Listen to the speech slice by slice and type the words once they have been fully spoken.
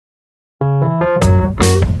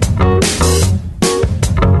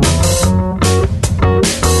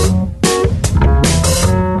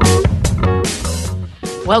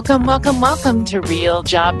Welcome, welcome, welcome to Real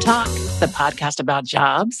Job Talk, the podcast about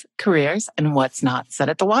jobs, careers, and what's not said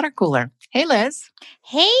at the water cooler. Hey, Liz.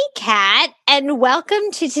 Hey, Kat, and welcome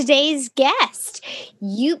to today's guest,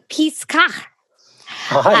 Joep Piscaer.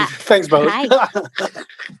 Hi, thanks both. Hi.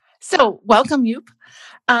 So, welcome, Joep.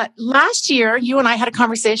 Last year, you and I had a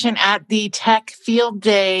conversation at the Tech Field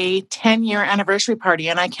Day 10-year anniversary party,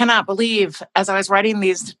 and I cannot believe, as I was writing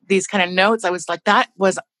these kind of notes, I was like, that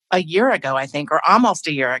was a year ago, I think, or almost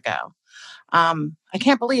a year ago. I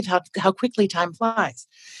can't believe how quickly time flies.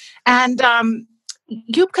 And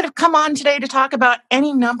Joep could have come on today to talk about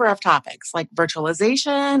any number of topics like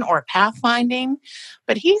virtualization or pathfinding,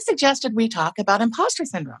 but he suggested we talk about imposter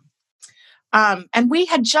syndrome. And we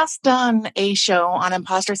had just done a show on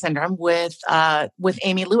imposter syndrome with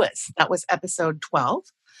Amy Lewis. That was episode 12.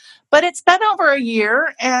 But it's been over a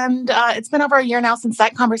year, and it's been over a year now since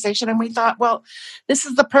that conversation. And we thought, well, this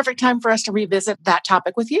is the perfect time for us to revisit that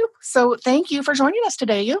topic with you. So thank you for joining us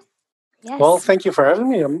today, Joep. Yes. Well, thank you for having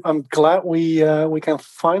me. I'm glad we can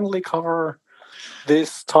finally cover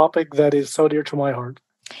this topic that is so dear to my heart.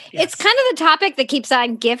 Yes. It's kind of the topic that keeps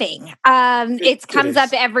on giving. It comes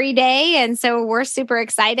up every day, and so we're super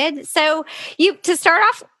excited. So, to start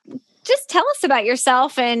off, just tell us about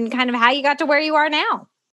yourself and kind of how you got to where you are now.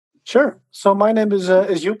 Sure. So my name is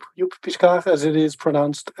Joep Piscaer, as it is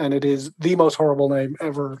pronounced, and it is the most horrible name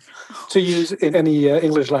ever to use in any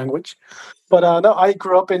English language. But no, I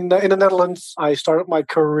grew up in the Netherlands. I started my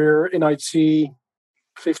career in IT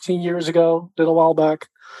 15 years ago, a little while back.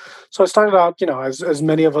 So I started out, as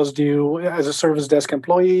many of us do, as a service desk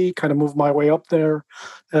employee, kind of moved my way up there,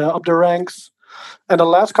 up the ranks. And the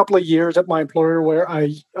last couple of years at my employer, where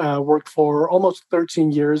I worked for almost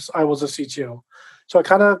 13 years, I was a CTO. So I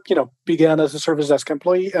kind of, began as a service desk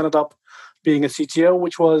employee, ended up being a CTO,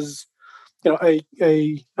 which was,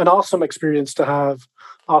 an awesome experience to have.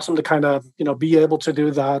 Awesome to kind of, be able to do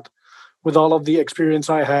that with all of the experience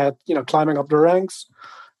I had, climbing up the ranks.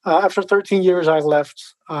 After 13 years, I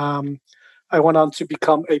left. I went on to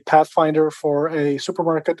become a pathfinder for a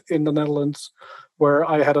supermarket in the Netherlands, where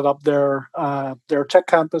I headed up their tech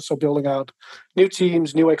campus, so building out new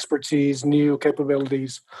teams, new expertise, new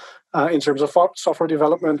capabilities in terms of software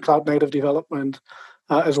development, cloud native development,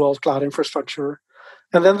 as well as cloud infrastructure.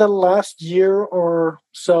 And then the last year or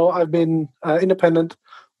so, I've been independent,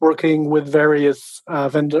 working with various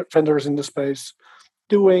vendors in the space,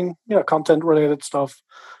 doing content related stuff,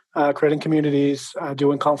 creating communities,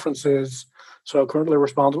 doing conferences. So currently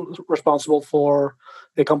responsible for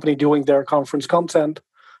a company doing their conference content,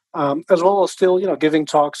 as well as still giving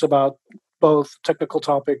talks about both technical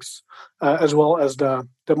topics as well as the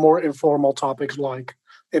more informal topics like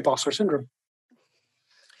imposter syndrome.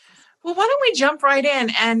 Well, why don't we jump right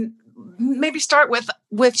in and maybe start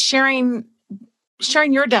with sharing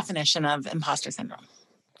your definition of imposter syndrome?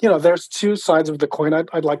 There's two sides of the coin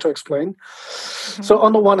I'd like to explain. Mm-hmm. So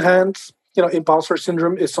on the one hand, imposter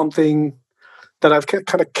syndrome is something that I've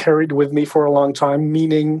kind of carried with me for a long time,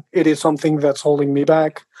 meaning it is something that's holding me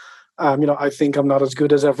back. I think I'm not as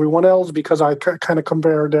good as everyone else because I kind of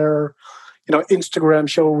compare their, Instagram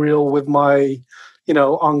show reel with my,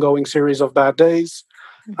 ongoing series of bad days.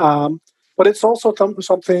 But it's also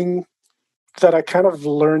something that I kind of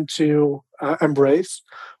learned to embrace,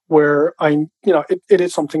 where it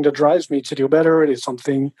is something that drives me to do better. It is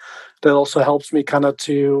something that also helps me kind of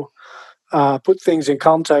to put things in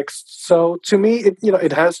context. So to me,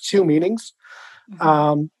 it has two meanings,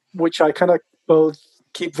 which I kind of both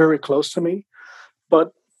keep very close to me.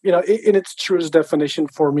 But in its truest definition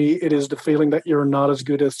for me, it is the feeling that you're not as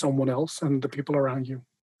good as someone else and the people around you.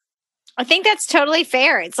 I think that's totally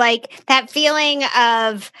fair. It's like that feeling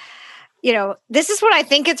of, this is what I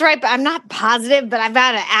think is right, but I'm not positive, but I've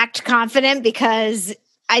got to act confident because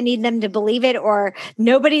I need them to believe it, or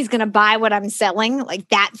nobody's going to buy what I'm selling. Like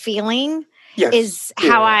that feeling is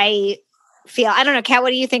how I feel. I don't know, Kat, what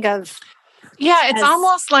do you think of? Yeah, it's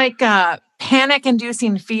almost like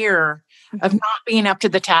panic-inducing fear of not being up to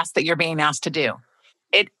the task that you're being asked to do.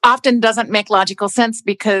 It often doesn't make logical sense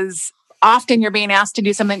because often you're being asked to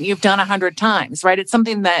do something you've done 100 times, right? It's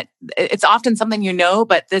often something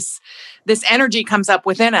but this energy comes up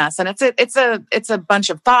within us, and it's a bunch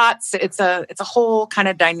of thoughts. It's a whole kind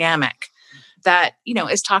of dynamic that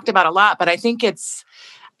is talked about a lot. But I think it's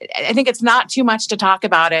not too much to talk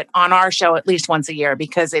about it on our show at least once a year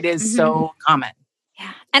because it is so common.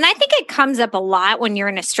 Yeah. And I think it comes up a lot when you're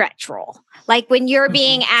in a stretch role. Like when you're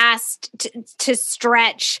being asked to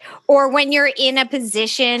stretch, or when you're in a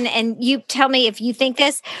position, and you tell me if you think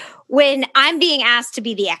this, when I'm being asked to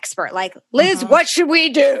be the expert, like, Liz, what should we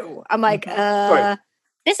do? I'm like,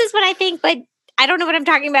 this is what I think, but I don't know what I'm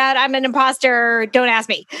talking about. I'm an imposter. Don't ask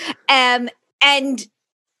me. And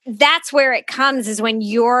that's where it comes, is when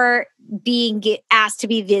you're being asked to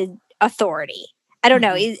be the authority. I don't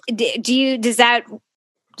know. Does that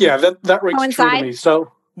Yeah, that rings true to coincide? me.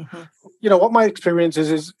 So, what my experience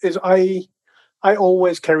is I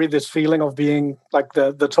always carry this feeling of being like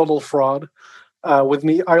the total fraud with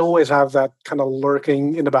me. I always have that kind of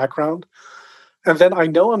lurking in the background. And then I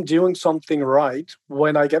know I'm doing something right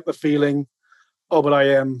when I get the feeling, oh, but I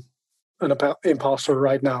am an imposter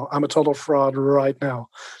right now. I'm a total fraud right now.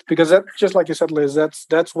 Because that, just like you said, Liz,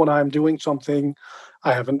 that's when I'm doing something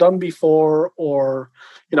I haven't done before, or,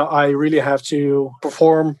 I really have to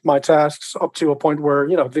perform my tasks up to a point where,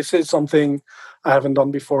 this is something I haven't done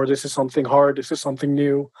before. This is something hard. This is something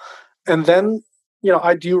new. And then,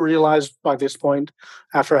 I do realize by this point,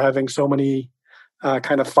 after having so many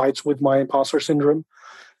kind of fights with my imposter syndrome,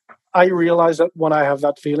 I realize that when I have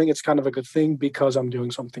that feeling, it's kind of a good thing because I'm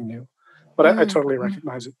doing something new. But I totally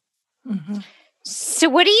recognize it. Mm-hmm. So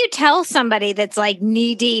what do you tell somebody that's like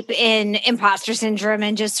knee deep in imposter syndrome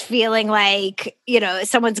and just feeling like,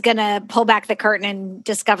 someone's going to pull back the curtain and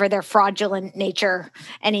discover their fraudulent nature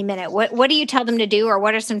any minute? What do you tell them to do, or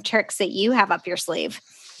what are some tricks that you have up your sleeve?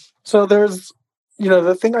 So there's,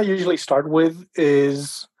 the thing I usually start with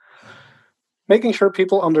is making sure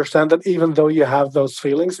people understand that even though you have those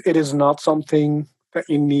feelings, it is not something that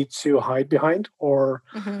you need to hide behind, or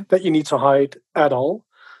that you need to hide at all.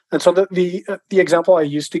 And so the example I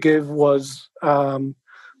used to give was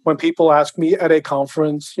when people ask me at a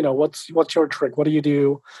conference, what's your trick? What do you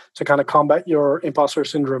do to kind of combat your imposter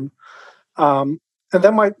syndrome? And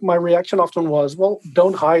then my reaction often was, well,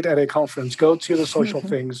 don't hide at a conference. Go to the social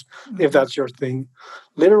things if that's your thing.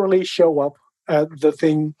 Literally show up at the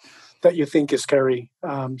thing that you think is scary.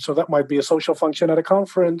 So that might be a social function at a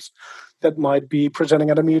conference, that might be presenting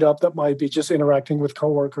at a meetup, that might be just interacting with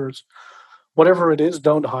coworkers. Whatever it is,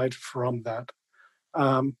 don't hide from that.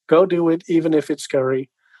 Go do it, even if it's scary.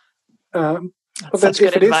 But then if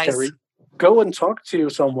it is scary, go and talk to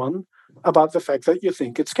someone about the fact that you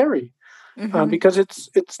think it's scary. Because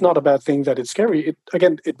it's not a bad thing that it's scary.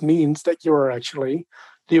 It means that you're actually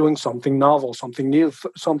doing something novel, something new,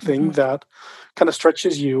 something that kind of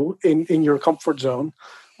stretches you in your comfort zone,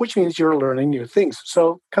 which means you're learning new things.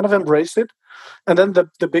 So kind of embrace it. And then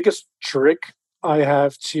the biggest trick I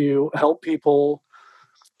have to help people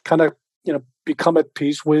kind of, become at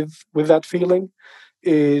peace with that feeling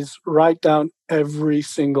is write down every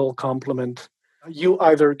single compliment you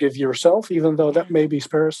either give yourself, even though that may be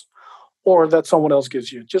sparse, or that someone else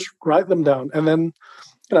gives you. Just write them down. And then,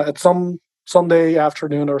 at some Sunday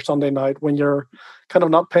afternoon or Sunday night, when you're kind of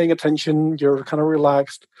not paying attention, you're kind of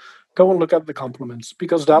relaxed, go and look at the compliments,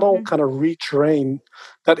 because that'll kind of retrain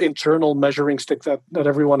that internal measuring stick that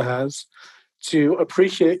everyone has to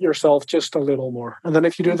appreciate yourself just a little more. And then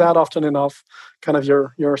if you do that often enough, kind of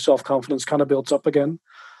your self-confidence kind of builds up again.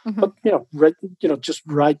 But, just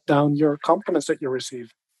write down your compliments that you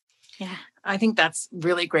receive. Yeah, I think that's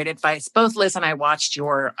really great advice. Both Liz and I watched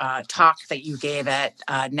your talk that you gave at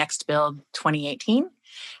Next Build 2018.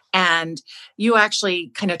 And you actually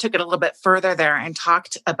kind of took it a little bit further there and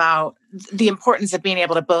talked about the importance of being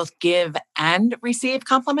able to both give and receive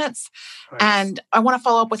compliments. Right. And I want to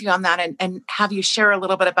follow up with you on that and have you share a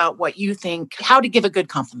little bit about what you think, how to give a good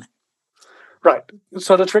compliment. Right.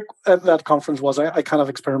 So the trick at that conference was I kind of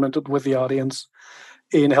experimented with the audience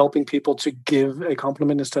in helping people to give a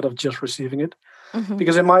compliment instead of just receiving it.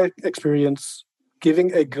 Because in my experience,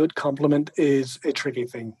 giving a good compliment is a tricky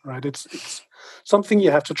thing, right? It's something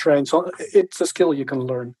you have to train. So it's a skill you can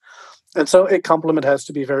learn. And so a compliment has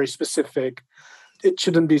to be very specific. It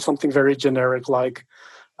shouldn't be something very generic like,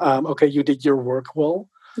 okay, you did your work well,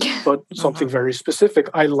 but something very specific.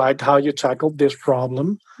 I liked how you tackled this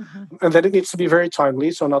problem. And then it needs to be very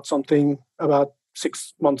timely. So not something about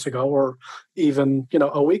 6 months ago or even,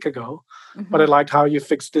 a week ago, but I liked how you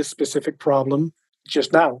fixed this specific problem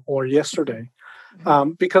just now or yesterday.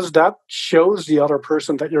 Because that shows the other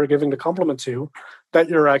person that you're giving the compliment to that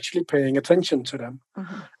you're actually paying attention to them.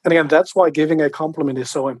 And again, that's why giving a compliment is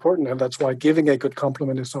so important. And that's why giving a good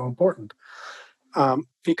compliment is so important.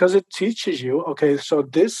 Because it teaches you, okay, so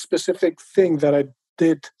this specific thing that I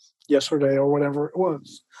did yesterday or whatever it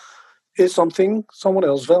was is something someone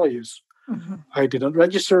else values. I didn't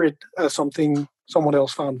register it as something someone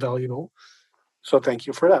else found valuable. So thank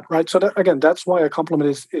you for that, right? So that, again, that's why a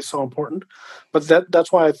compliment is so important. But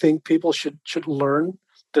that's why I think people should learn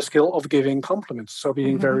the skill of giving compliments. So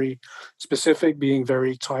being very specific, being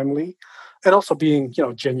very timely, and also being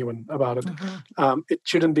genuine about it. It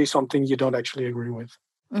shouldn't be something you don't actually agree with.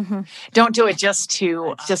 Mm-hmm. Don't do it just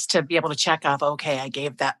to be able to check off, okay, I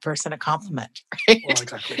gave that person a compliment. Right? Well,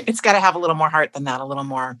 exactly. It's got to have a little more heart than that, a little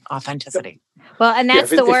more authenticity. Well, and that's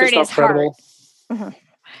the word is heart. Mm-hmm.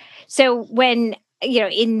 So when,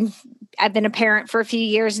 I've been a parent for a few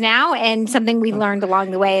years now, and something we learned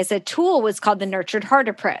along the way as a tool was called the nurtured heart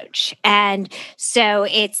approach. And so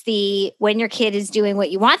it's when your kid is doing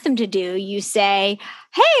what you want them to do, you say,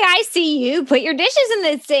 hey, I see you, put your dishes in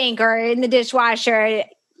the sink or in the dishwasher.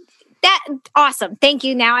 Awesome. Thank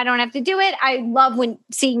you. Now I don't have to do it. I love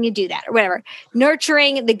seeing you do that or whatever.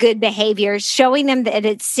 Nurturing the good behaviors, showing them that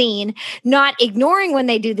it's seen, not ignoring when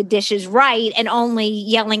they do the dishes right and only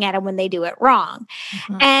yelling at them when they do it wrong.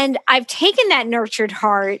 Mm-hmm. And I've taken that nurtured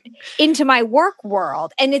heart into my work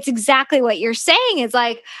world. And it's exactly what you're saying. It's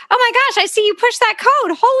like, oh my gosh, I see you push that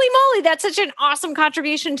code. Holy moly. That's such an awesome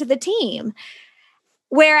contribution to the team.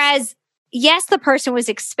 Whereas yes, the person was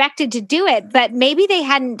expected to do it, but maybe they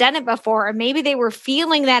hadn't done it before, or maybe they were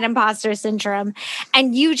feeling that imposter syndrome,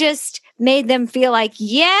 and you just made them feel like,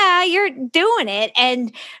 yeah, you're doing it,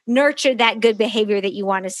 and nurtured that good behavior that you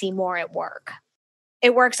want to see more at work.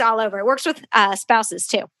 It works all over. It works with spouses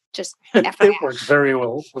too. Just FYI. It works very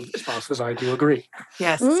well with spouses. I do agree.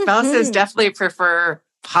 Yes, spouses definitely prefer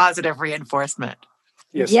positive reinforcement.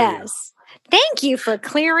 Yes. Thank you for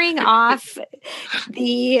clearing off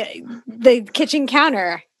the kitchen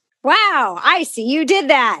counter. Wow, I see you did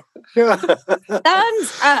that.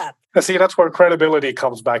 Thumbs up. See, that's where credibility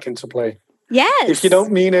comes back into play. Yes. If you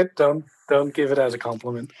don't mean it, don't give it as a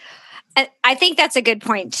compliment. And I think that's a good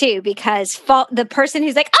point too, because the person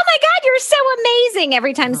who's like, oh my God, you're so amazing.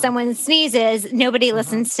 Every time someone sneezes, nobody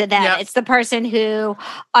listens to them. Yep. It's the person who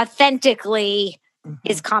authentically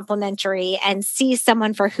is complimentary and sees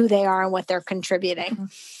someone for who they are and what they're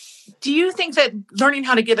contributing. Do you think that learning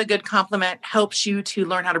how to give a good compliment helps you to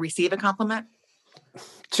learn how to receive a compliment?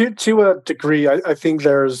 To a degree, I think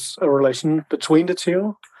there's a relation between the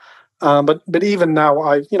two. But even now,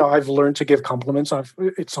 I've learned to give compliments.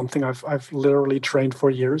 It's something I've literally trained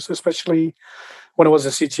for years, especially when I was a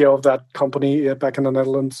CTO of that company back in the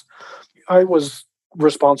Netherlands. I was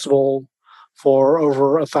responsible for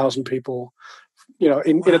over 1,000 people.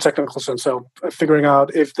 In a technical sense. So figuring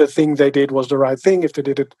out if the thing they did was the right thing, if they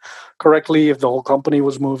did it correctly, if the whole company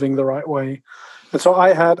was moving the right way. And so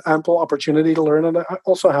I had ample opportunity to learn, and I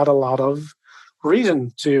also had a lot of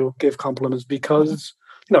reason to give compliments because,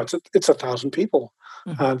 it's 1,000 people.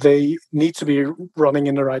 Mm-hmm. They need to be running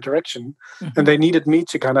in the right direction, and they needed me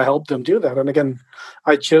to kind of help them do that. And again,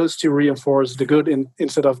 I chose to reinforce the good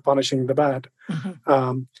instead of punishing the bad.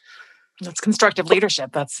 Mm-hmm. That's constructive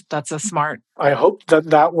leadership. That's a smart. I hope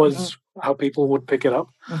that was how people would pick it up.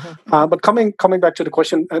 Mm-hmm. But coming back to the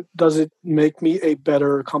question, does it make me a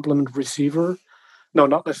better compliment receiver? No,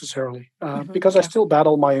 not necessarily. Because I still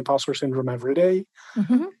battle my imposter syndrome every day.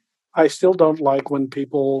 Mm-hmm. I still don't like when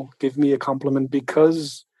people give me a compliment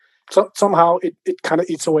because somehow it kind of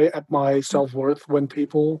eats away at my self-worth when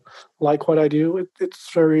people like what I do.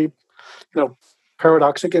 It's very,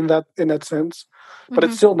 paradoxic in that sense. But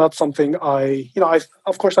it's still not something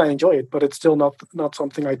of course I enjoy it, but it's still not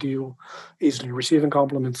something I do easily. Receiving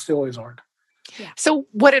compliments still is hard. Yeah. So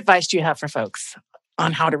what advice do you have for folks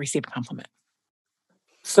on how to receive a compliment?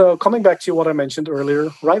 So coming back to what I mentioned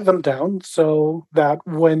earlier, write them down so that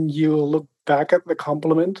when you look back at the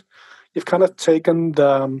compliment, you've kind of taken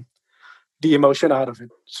the emotion out of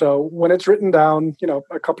it. So when it's written down,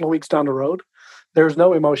 a couple of weeks down the road, there's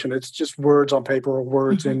no emotion. It's just words on paper or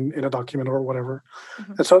words in a document or whatever.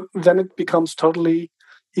 Mm-hmm. And so then it becomes totally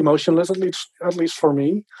emotionless, at least for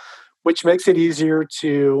me, which makes it easier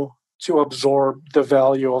to absorb the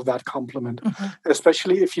value of that compliment,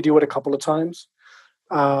 especially if you do it a couple of times.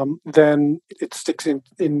 Then it sticks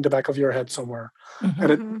in the back of your head somewhere.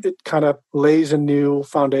 And it kind of lays a new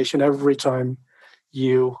foundation every time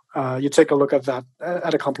you take a look at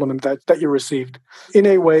a compliment that you received. In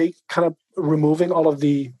a way, kind of removing all of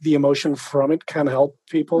the emotion from it can help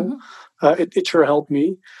people. It sure helped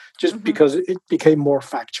me just because it became more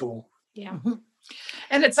factual. Yeah.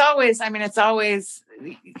 And it's always,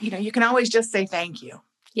 you can always just say thank you.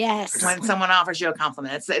 Yes. When someone offers you a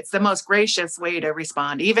compliment, it's the most gracious way to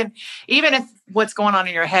respond. Even if what's going on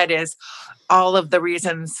in your head is all of the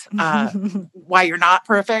reasons why you're not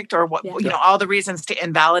perfect, or all the reasons to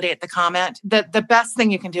invalidate the comment. The best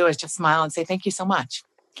thing you can do is just smile and say thank you so much.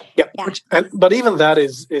 Yeah. But even that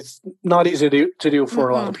is not easy to do for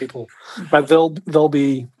a lot of people. But they'll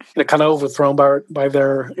be kind of overthrown by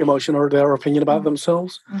their emotion or their opinion about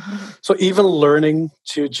themselves. So even learning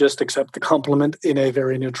to just accept the compliment in a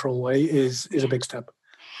very neutral way is a big step.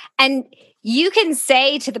 And you can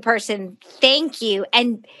say to the person, thank you.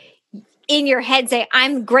 And in your head say,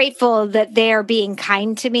 I'm grateful that they're being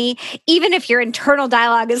kind to me. Even if your internal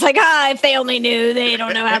dialogue is like, if they only knew, they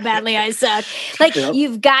don't know how badly I suck. Like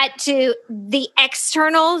you've got to, the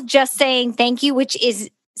external just saying thank you, which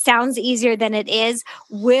sounds easier than it is,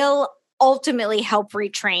 will ultimately help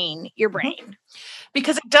retrain your brain.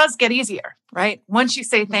 Because it does get easier, right? Once you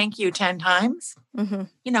say thank you 10 times, the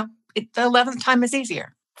 11th time is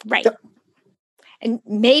easier. Right. Yep. And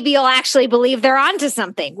maybe you'll actually believe they're onto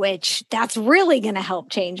something, which that's really going to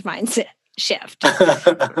help change mindset shift.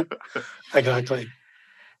 Exactly.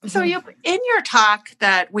 So in your talk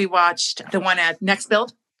that we watched, the one at Next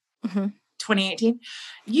Build, 2018,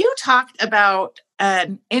 you talked about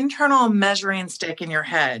an internal measuring stick in your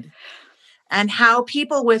head and how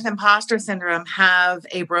people with imposter syndrome have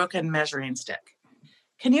a broken measuring stick.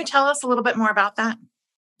 Can you tell us a little bit more about that?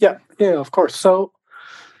 Yeah, of course. So,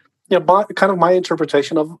 my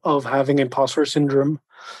interpretation of having imposter syndrome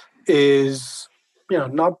is,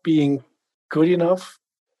 not being good enough,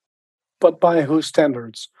 but by whose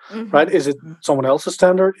standards, right? Is it someone else's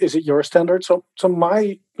standard? Is it your standard? So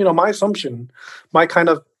my assumption, my kind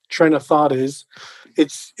of train of thought is,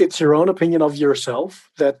 it's your own opinion of yourself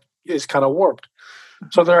that is kind of warped.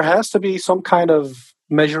 So there has to be some kind of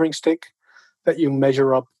measuring stick that you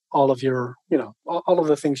measure up all of your, all of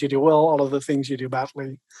the things you do well, all of the things you do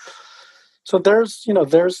badly. So there's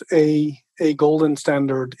a golden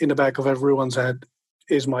standard in the back of everyone's head,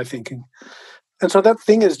 is my thinking. And so that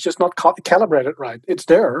thing is just not calibrated right. It's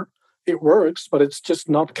there, it works, but it's just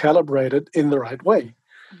not calibrated in the right way.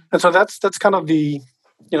 And so that's kind of the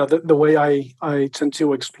way I tend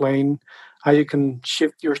to explain how you can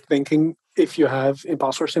shift your thinking if you have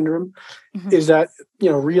imposter syndrome, is that,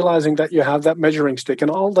 realizing that you have that measuring stick and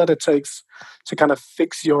all that it takes to kind of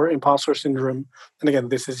fix your imposter syndrome. And again,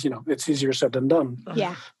 this is, it's easier said than done.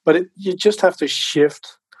 Yeah. But you just have to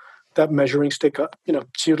shift that measuring stick up,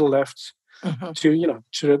 to the left, to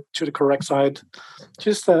the correct side,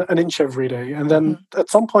 just an inch every day, and then at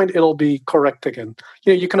some point it'll be correct again.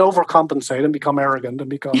 You can overcompensate and become arrogant and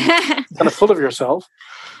become kind of full of yourself.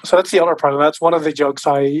 So that's the other part, and that's one of the jokes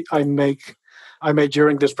I made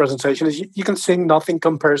during this presentation. Is you can sing "Nothing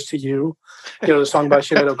Compares to You," the song by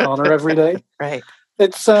Sinead O'Connor every day. Right.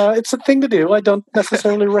 It's a thing to do. I don't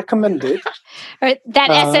necessarily recommend it. Or that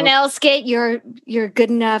SNL skit, you're good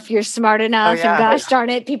enough, you're smart enough, and gosh darn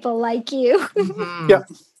it, people like you. Yeah.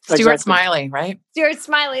 Stuart Smiley, right? Stuart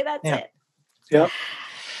Smiley, that's it. Yeah.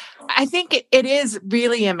 I think it is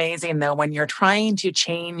really amazing, though, when you're trying to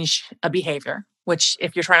change a behavior, which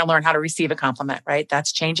if you're trying to learn how to receive a compliment, right,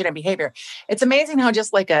 that's changing a behavior. It's amazing how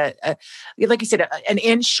just like like you said, an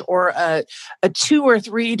inch or a 2 or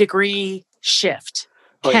 3 degree shift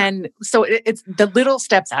so it's the little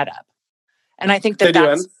steps add up. And I think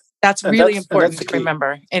that's really important to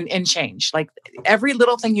remember in change. Like every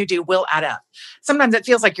little thing you do will add up. Sometimes it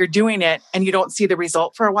feels like you're doing it and you don't see the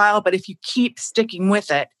result for a while, but if you keep sticking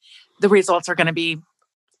with it, the results are going to be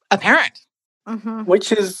apparent.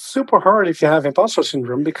 Which is super hard if you have imposter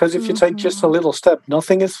syndrome, because if you take just a little step,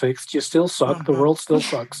 nothing is fixed. You still suck. The world still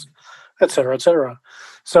sucks, etc., etc.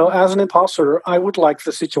 So as an imposter, I would like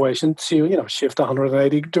the situation to, shift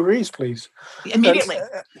 180 degrees, please. Immediately.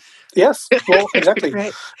 Yes, well, exactly.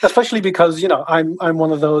 Right. Especially because, I'm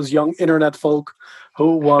one of those young internet folk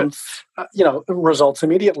who wants, results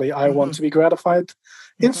immediately. I want to be gratified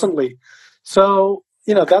instantly. So,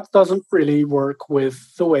 that doesn't really work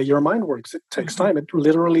with the way your mind works. It takes time. It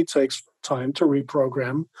literally takes time to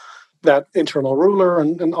reprogram that internal ruler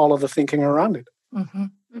and all of the thinking around it.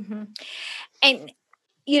 And,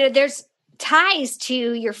 there's ties to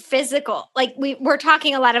your physical, like we're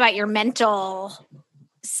talking a lot about your mental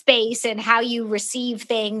space and how you receive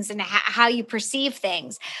things and how you perceive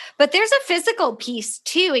things. But there's a physical piece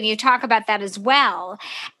too, and you talk about that as well.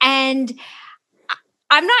 And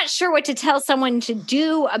I'm not sure what to tell someone to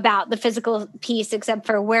do about the physical piece except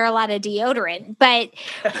for wear a lot of deodorant. But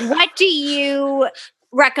what do you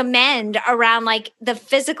recommend around like the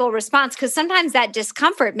physical response? Because sometimes that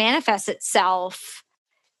discomfort manifests itself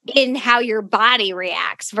in how your body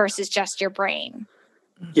reacts versus just your brain.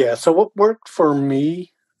 Yeah. So what worked for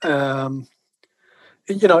me, to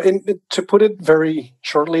put it very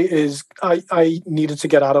shortly, is I needed to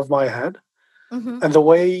get out of my head. And the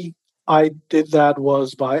way I did that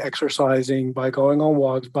was by exercising, by going on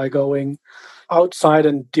walks, by going outside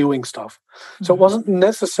and doing stuff. So it wasn't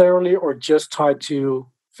necessarily or just tied to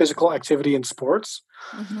physical activity in sports,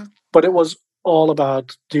 but it was all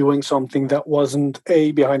about doing something that wasn't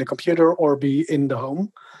A, behind a computer, or B, in the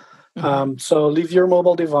home. So leave your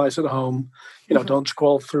mobile device at home. Don't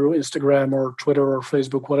scroll through Instagram or Twitter or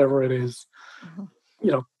Facebook, whatever it is.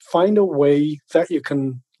 Find a way that you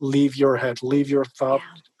can leave your head, leave your thought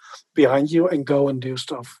behind you and go and do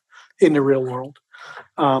stuff in the real world.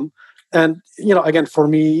 And again, for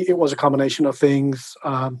me, it was a combination of things.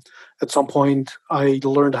 At some point, I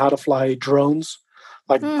learned how to fly drones.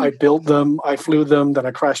 Like I built them, I flew them, then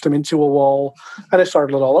I crashed them into a wall, and I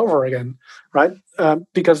started it all over again, right?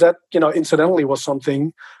 Because that, incidentally was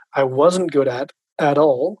something I wasn't good at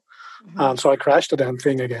all. So I crashed the damn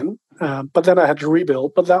thing again. But then I had to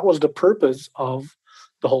rebuild. But that was the purpose of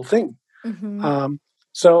the whole thing.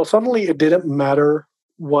 So suddenly it didn't matter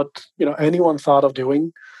what anyone thought of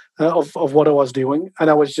doing, of what I was doing, and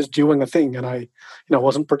I was just doing a thing, and I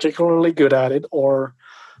wasn't particularly good at it or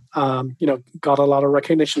got a lot of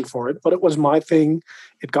recognition for it, but it was my thing.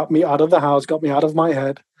 It got me out of the house, got me out of my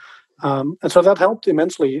head, and so that helped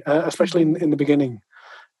immensely, especially in the beginning.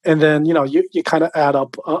 And then you kind of add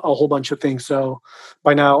up a whole bunch of things. So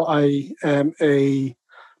by now I am a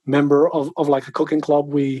member of like a cooking club.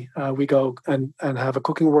 We go and have a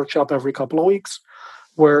cooking workshop every couple of weeks,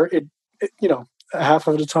 where it half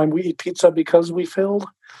of the time we eat pizza because we failed.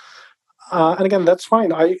 And again, that's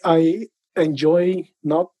fine. I enjoy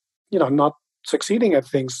not succeeding at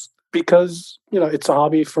things because, it's a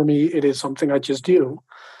hobby for me. It is something I just do.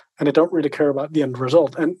 And I don't really care about the end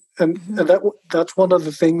result. And that's one of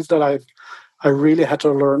the things that I really had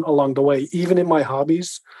to learn along the way. Even in my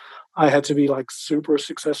hobbies, I had to be like super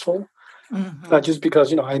successful. Not just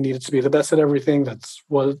because, I needed to be the best at everything. That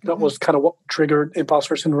was kind of what triggered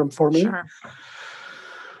imposter syndrome for me. Sure.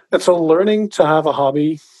 And so learning to have a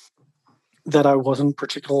hobby that I wasn't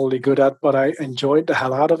particularly good at, but I enjoyed the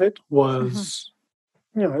hell out of it was,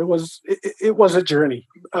 it was a journey.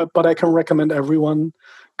 But I can recommend everyone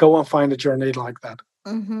go and find a journey like that.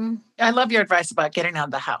 I love your advice about getting out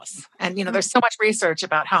of the house. And, there's so much research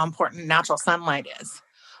about how important natural sunlight is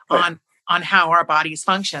on how our bodies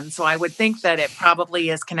function. So I would think that it probably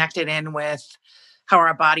is connected in with how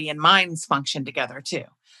our body and minds function together too.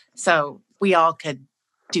 So we all could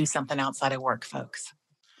do something outside of work, folks.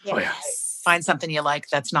 Yes. Find something you like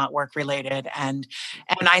that's not work related. And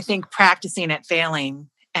I think practicing at failing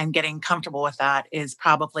and getting comfortable with that is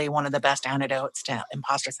probably one of the best antidotes to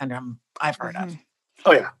imposter syndrome I've heard of.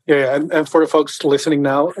 Oh, yeah. Yeah. And for the folks listening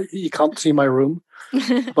now, you can't see my room,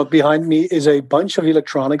 but behind me is a bunch of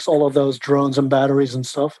electronics, all of those drones and batteries and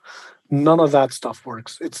stuff. None of that stuff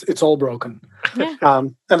works. It's all broken. Yeah.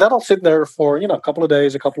 And that'll sit there for, a couple of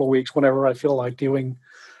days, a couple of weeks, whenever I feel like doing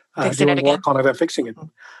work on it and fixing it.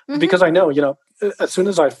 Because I know, as soon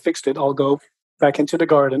as I fixed it, I'll go back into the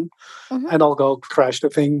garden and I'll go crash the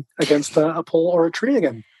thing against a pole or a tree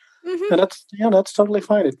again. And that's totally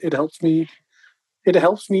fine. It helps me. It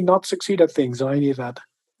helps me not succeed at things. And I need that.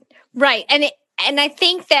 Right. And I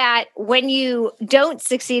think that when you don't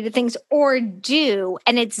succeed at things or do,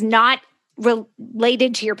 and it's not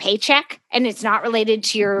related to your paycheck and it's not related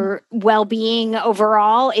to your well-being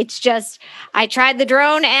overall, it's just, I tried the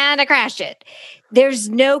drone and I crashed it. There's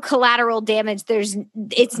no collateral damage.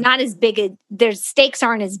 It's not as big. There's stakes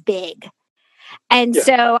aren't as big. And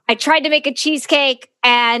so I tried to make a cheesecake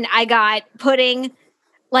and I got pudding.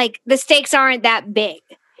 Like the stakes aren't that big.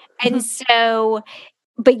 And so,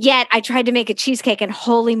 but yet I tried to make a cheesecake and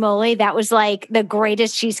holy moly, that was like the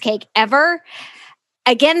greatest cheesecake ever.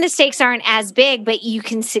 Again, the stakes aren't as big, but you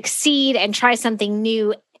can succeed and try something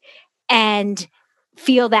new and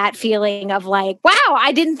feel that feeling of like, wow,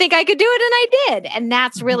 I didn't think I could do it and I did. And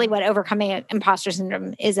that's really what overcoming imposter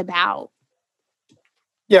syndrome is about.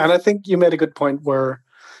 Yeah, and I think you made a good point where,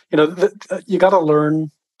 you got to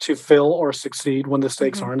learn to fail or succeed when the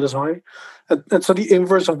stakes aren't as high. And so the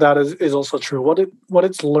inverse of that is also true. What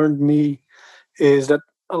it's learned me is that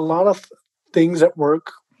a lot of things at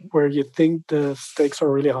work where you think the stakes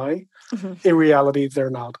are really high, in reality, they're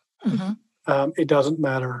not. It doesn't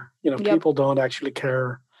matter. People don't actually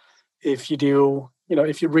care if you do,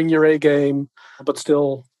 if you bring your A game, but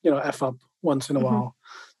still, F up once in a while.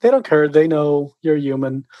 They don't care. They know you're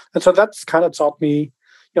human. And so that's kind of taught me,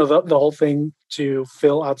 the whole thing to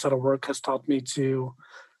fail outside of work has taught me to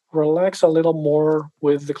relax a little more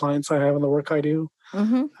with the clients I have and the work I do,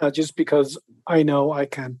 just because I know I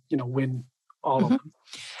can, win all of them.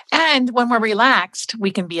 And when we're relaxed,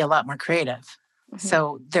 we can be a lot more creative.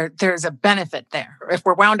 So there's a benefit there. If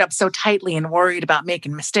we're wound up so tightly and worried about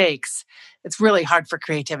making mistakes, it's really hard for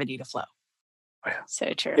creativity to flow.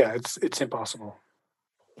 So true. Yeah, it's impossible.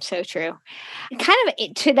 So true. Kind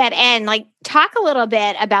of to that end, like talk a little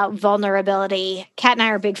bit about vulnerability. Kat and I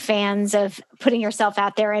are big fans of putting yourself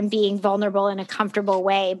out there and being vulnerable in a comfortable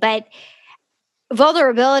way. But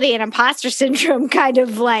vulnerability and imposter syndrome kind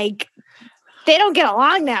of like they don't get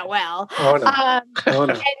along that well. Oh, no. Oh,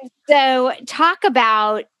 no. And so talk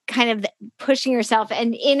about kind of pushing yourself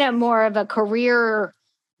and in a more of a career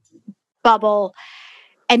bubble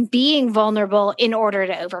and being vulnerable in order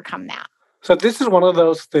to overcome that. So this is one of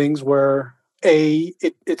those things where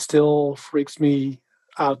it still freaks me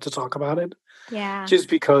out to talk about it. Yeah. Just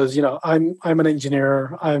because, I'm an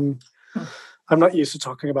engineer. I'm not used to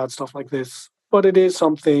talking about stuff like this. But it is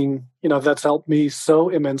something, that's helped me so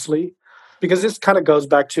immensely. Because this kind of goes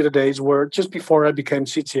back to the days where just before I became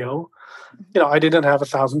CTO, I didn't have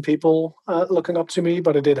 1,000 people looking up to me,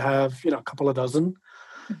 but I did have, a couple of dozen.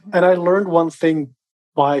 Mm-hmm. And I learned one thing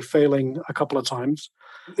by failing a couple of times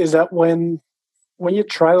is that when you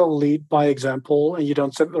try to lead by example and you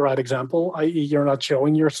don't set the right example, i.e. you're not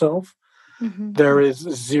showing yourself, there is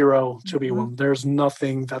zero to be won. There's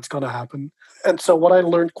nothing that's going to happen. And so what I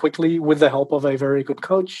learned quickly with the help of a very good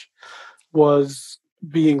coach was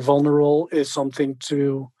being vulnerable is something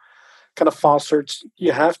to kind of foster.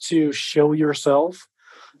 You have to show yourself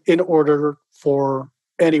in order for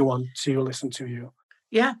anyone to listen to you.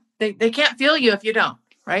 Yeah, they can't feel you if you don't,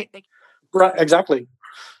 right? Right, exactly.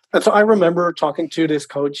 And so I remember talking to this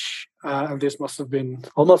coach, and this must have been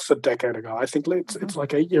almost a decade ago. I think it's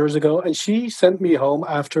like 8 years ago. And she sent me home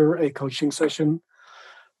after a coaching session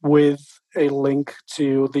with a link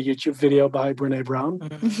to the YouTube video by Brene Brown.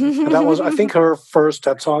 And that was, I think, her first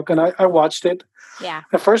TED Talk. And I watched it. Yeah.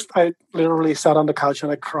 At first, I literally sat on the couch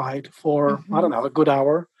and I cried for, I don't know, a good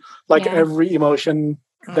hour. Like every emotion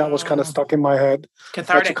that was kind of stuck in my head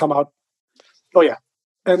had to come out. Oh, yeah.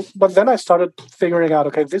 But then I started figuring out,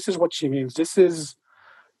 okay, this is what she means. This is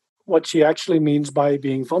what she actually means by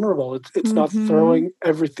being vulnerable. It's not throwing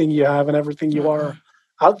everything you have and everything you are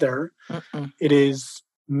out there. It is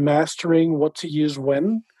mastering what to use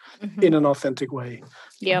when in an authentic way.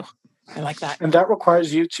 Yep. I like that. And that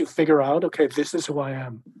requires you to figure out, okay, this is who I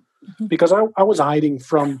am. Because I was hiding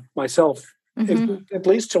from myself, at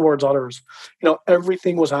least towards others.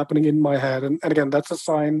 Everything was happening in my head. And again, that's a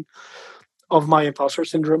sign of my imposter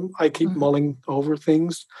syndrome. I keep mulling over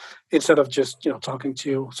things instead of just, talking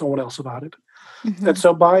to someone else about it. And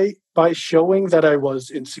so by showing that I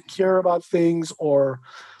was insecure about things or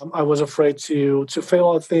I was afraid to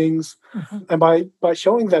fail at things, and by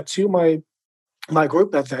showing that to my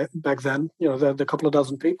group back then, the couple of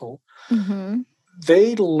dozen people,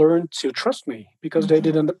 they learned to trust me because they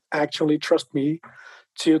didn't actually trust me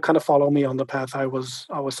to kind of follow me on the path I was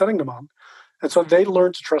setting them on. And so they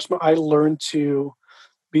learned to trust me. I learned to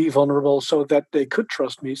be vulnerable so that they could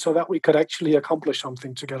trust me, so that we could actually accomplish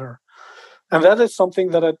something together. And that is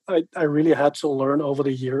something that I really had to learn over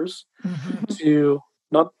the years to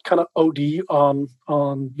not kind of OD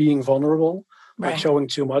on being vulnerable, like showing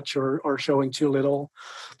too much or showing too little.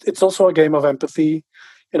 It's also a game of empathy.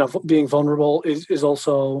 Being vulnerable is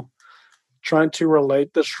also trying to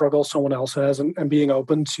relate the struggle someone else has and being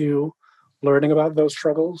open to learning about those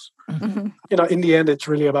struggles. In the end, it's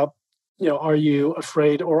really about, are you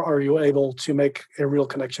afraid or are you able to make a real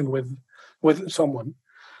connection with someone?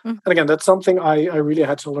 And again, that's something I really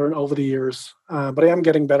had to learn over the years, but I am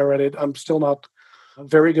getting better at it. I'm still not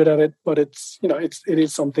very good at it, but it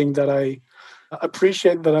is something that I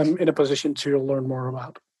appreciate that I'm in a position to learn more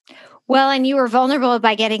about. Well, and you were vulnerable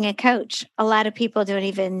by getting a coach. A lot of people don't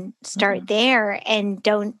even start there and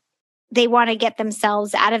they want to get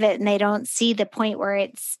themselves out of it and they don't see the point where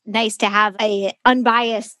it's nice to have a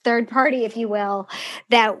unbiased third party, if you will,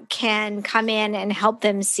 that can come in and help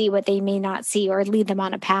them see what they may not see or lead them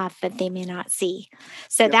on a path that they may not see.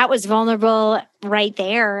 So that was vulnerable right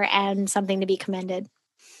there and something to be commended.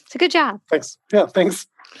 It's a good job. Thanks. Yeah, thanks.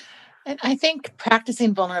 And I think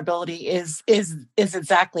practicing vulnerability is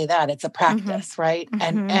exactly that. It's a practice, right?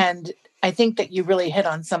 And I think that you really hit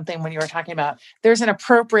on something when you were talking about there's an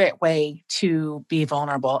appropriate way to be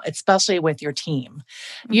vulnerable, especially with your team.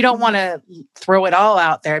 You don't want to throw it all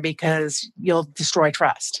out there because you'll destroy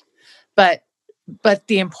trust. But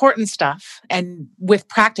the important stuff, and with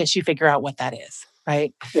practice, you figure out what that is,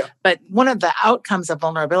 right? Yeah. But one of the outcomes of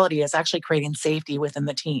vulnerability is actually creating safety within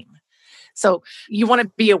the team. So you want to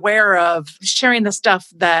be aware of sharing the stuff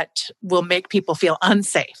that will make people feel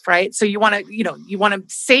unsafe, right? So you want to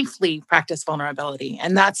safely practice vulnerability.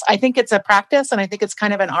 And I think it's a practice and I think it's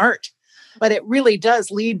kind of an art, but it really does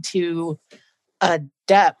lead to a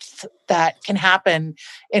depth that can happen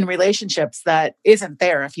in relationships that isn't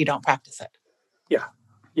there if you don't practice it.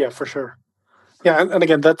 Yeah, for sure. Yeah, and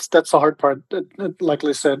again, that's the hard part. Like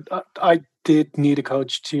Liz said, I did need a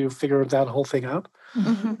coach to figure that whole thing out,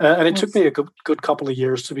 and it took me a good couple of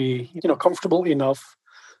years to be comfortable enough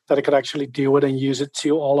that I could actually do it and use it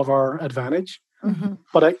to all of our advantage.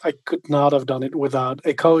 But I could not have done it without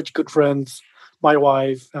a coach, good friends, my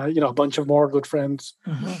wife, a bunch of more good friends,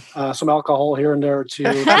 some alcohol here and there to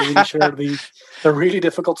really share the really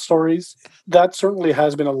difficult stories. That certainly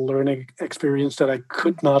has been a learning experience that I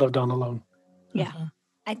could not have done alone. Yeah.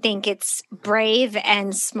 I think it's brave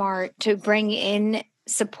and smart to bring in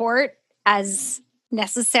support as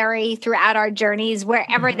necessary throughout our journeys,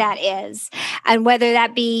 wherever that is. And whether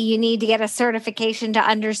that be you need to get a certification to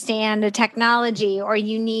understand a technology, or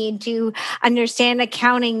you need to understand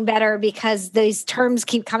accounting better because those terms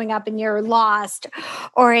keep coming up and you're lost,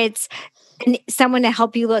 or it's someone to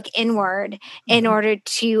help you look inward in order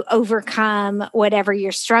to overcome whatever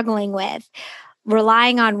you're struggling with.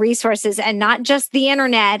 Relying on resources, and not just the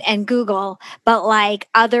internet and Google, but like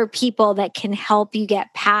other people that can help you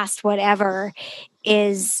get past whatever,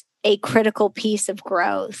 is a critical piece of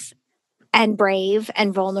growth, and brave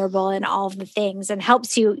and vulnerable and all of the things, and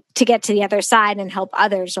helps you to get to the other side and help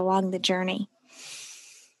others along the journey.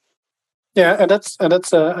 Yeah, and that's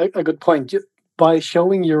a good point. By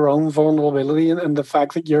showing your own vulnerability and the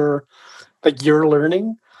fact that you're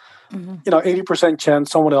learning, 80%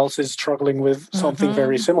 chance someone else is struggling with something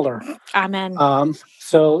very similar. Amen.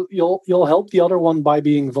 So you'll help the other one by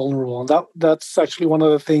being vulnerable, and that's actually one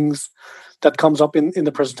of the things that comes up in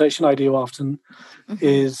the presentation I do often.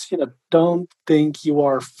 Is don't think you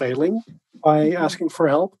are failing by asking for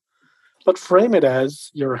help, but frame it as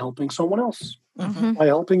you're helping someone else by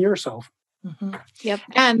helping yourself. Yep.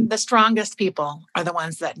 And the strongest people are the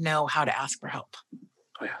ones that know how to ask for help.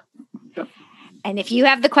 Oh, yeah. Yep. And if you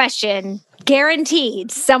have the question, guaranteed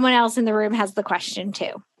someone else in the room has the question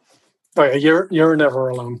too. Oh, yeah, you're never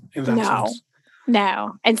alone in that sense.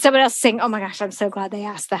 No. And someone else saying, oh my gosh, I'm so glad they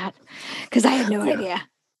asked that, because I had no idea.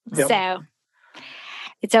 Yep. So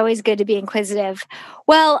it's always good to be inquisitive.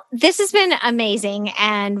 Well, this has been amazing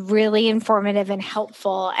and really informative and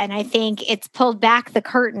helpful. And I think it's pulled back the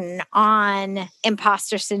curtain on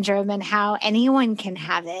imposter syndrome and how anyone can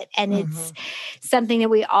have it. And it's something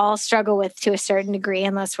that we all struggle with to a certain degree,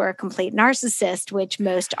 unless we're a complete narcissist, which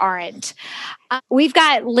most aren't. We've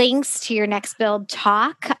got links to your Next Build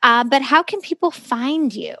talk, but how can people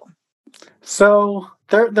find you? So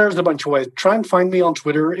there's a bunch of ways. Try and find me on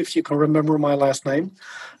Twitter if you can remember my last name.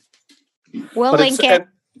 We'll link it.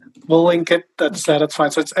 We'll link it. That's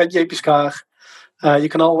fine. So it's at @jpiskaar. You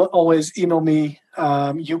can always email me,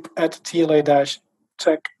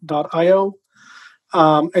 joep@tla-tech.io.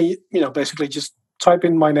 And basically just type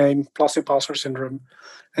in my name plus imposter syndrome,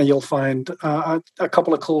 and you'll find a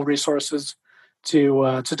couple of cool resources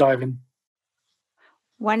to dive in.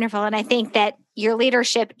 Wonderful. And I think that your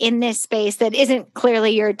leadership in this space that isn't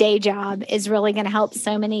clearly your day job is really going to help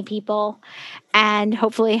so many people, and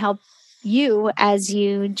hopefully help you as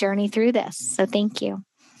you journey through this. So thank you.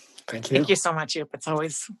 Thank you. Thank you so much, Joep. It's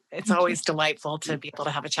always delightful to be able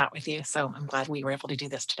to have a chat with you. So I'm glad we were able to do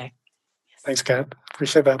this today. Thanks, Kat.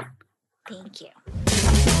 Appreciate that. Thank you.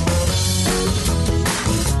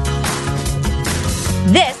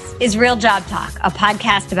 This is Real Job Talk, a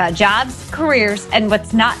podcast about jobs, careers, and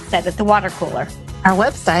what's not said at the water cooler. Our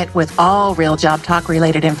website with all Real Job Talk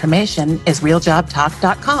related information is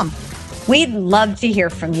realjobtalk.com. We'd love to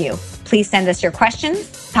hear from you. Please send us your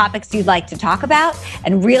questions, topics you'd like to talk about,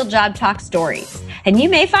 and Real Job Talk stories. And you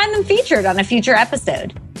may find them featured on a future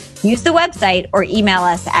episode. Use the website or email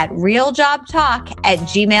us at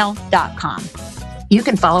realjobtalk@gmail.com. You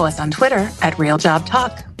can follow us on Twitter at Real Job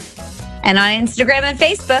Talk. And on Instagram and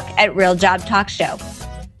Facebook at Real Job Talk Show.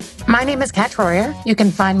 My name is Kat Troyer. You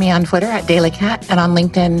can find me on Twitter at DailyCat, and on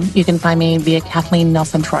LinkedIn, you can find me via Kathleen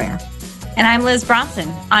Nelson Troyer. And I'm Liz Bronson.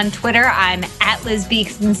 On Twitter, I'm at Liz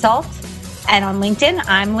Beeks and Salt. And on LinkedIn,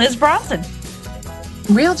 I'm Liz Bronson.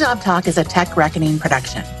 Real Job Talk is a Tech Reckoning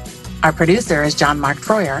production. Our producer is John Mark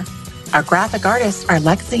Troyer. Our graphic artists are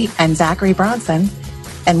Lexi and Zachary Bronson.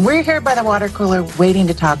 And we're here by the water cooler waiting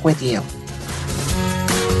to talk with you.